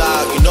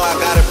block. You know I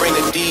gotta bring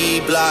the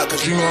D block.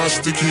 Cause you know how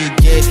sticky it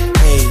get.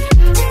 Hey.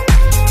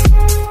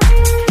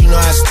 You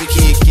know how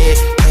sticky it get.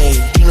 Hey.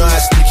 You know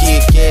how sticky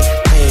it get.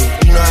 Hey.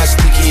 You know how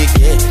sticky it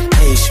get.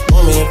 Hey. She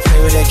want me to play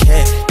with that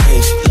cat. Hey.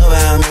 She love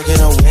how I'm making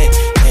her wet.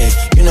 Hey.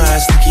 You know how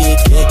sticky it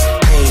get.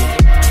 Hey.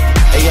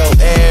 Hey yo,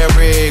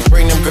 Eric,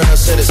 bring them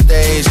girls to the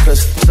stage,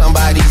 cause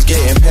somebody's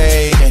getting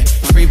paid. And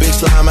free big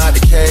slime out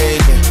the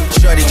cage. And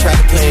shorty tried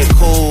to play it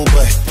cool,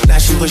 but now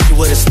she wish she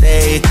would've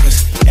stayed. Cause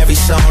every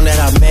song that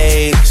I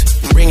made is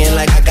ringing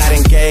like I got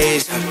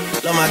engaged.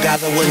 Love my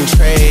guys, I wouldn't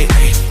trade.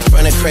 Ay,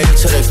 from the cradle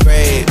to the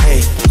grave.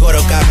 Ay,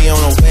 Gordo got me on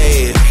a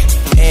wave.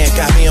 And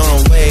got me on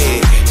a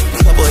wave.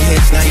 Couple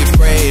hits, now you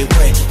brave.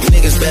 But you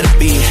niggas better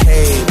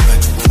behave. But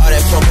all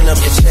that pumping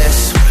up your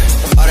chest.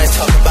 All that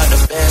talk about the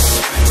best.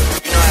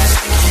 You know how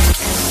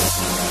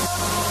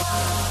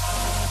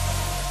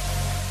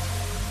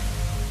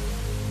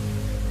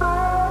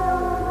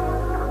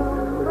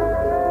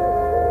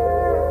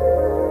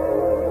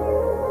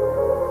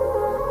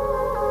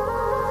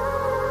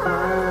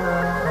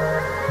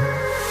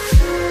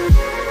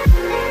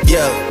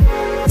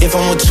If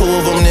I'm with two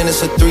of them, then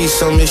it's a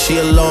threesome. If she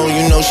alone,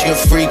 you know she a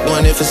freak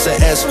one. If it's an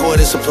escort,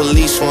 it's a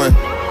police one.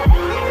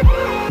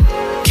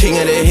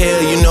 King of the hill,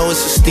 you know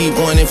it's a steep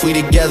one. If we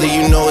together,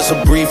 you know it's a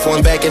brief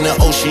one. Back in the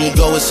ocean, you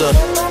go, it's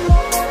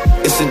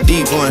a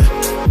deep one.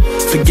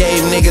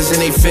 Forgave niggas and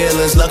they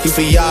feelings. Lucky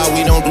for y'all,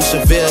 we don't do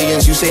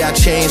civilians. You say I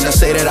changed, I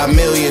say that I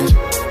millions.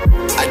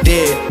 I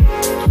did.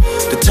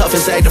 The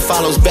toughest actor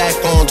follows back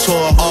on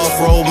tour.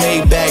 Off-road,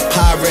 Maybach,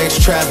 Pyrex,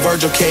 Trap,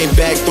 Virgil came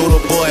back through the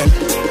boy.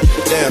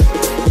 Damn.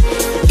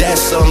 That's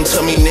something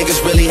to me.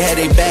 Niggas really had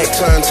their back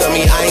turned to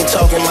me. I ain't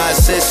talking my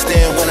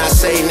assistant when I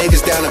say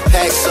niggas down to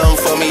pack something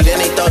for me. Then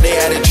they thought they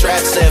had a trap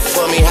set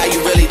for me. How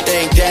you really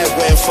think that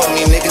went for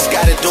me? Niggas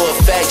gotta do a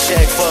fact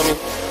check for me.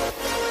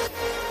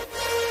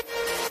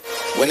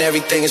 When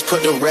everything is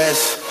put to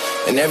rest,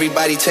 and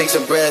everybody takes a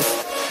breath,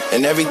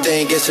 and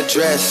everything gets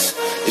addressed,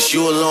 it's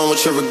you alone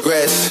with your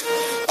regrets.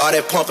 All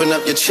that pumping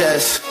up your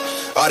chest,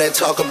 all that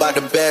talk about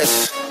the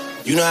best,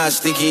 you know how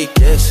sticky it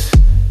gets.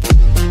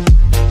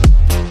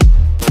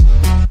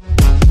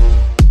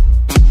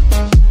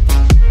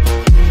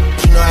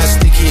 You know how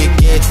sticky it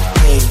get,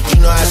 hey.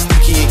 You know how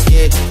sticky it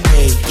get,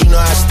 hey. You know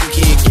how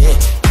sticky it get,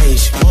 hey.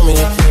 She want me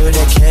to play with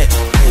that cat,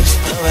 hey. She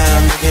love how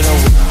I'm making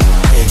her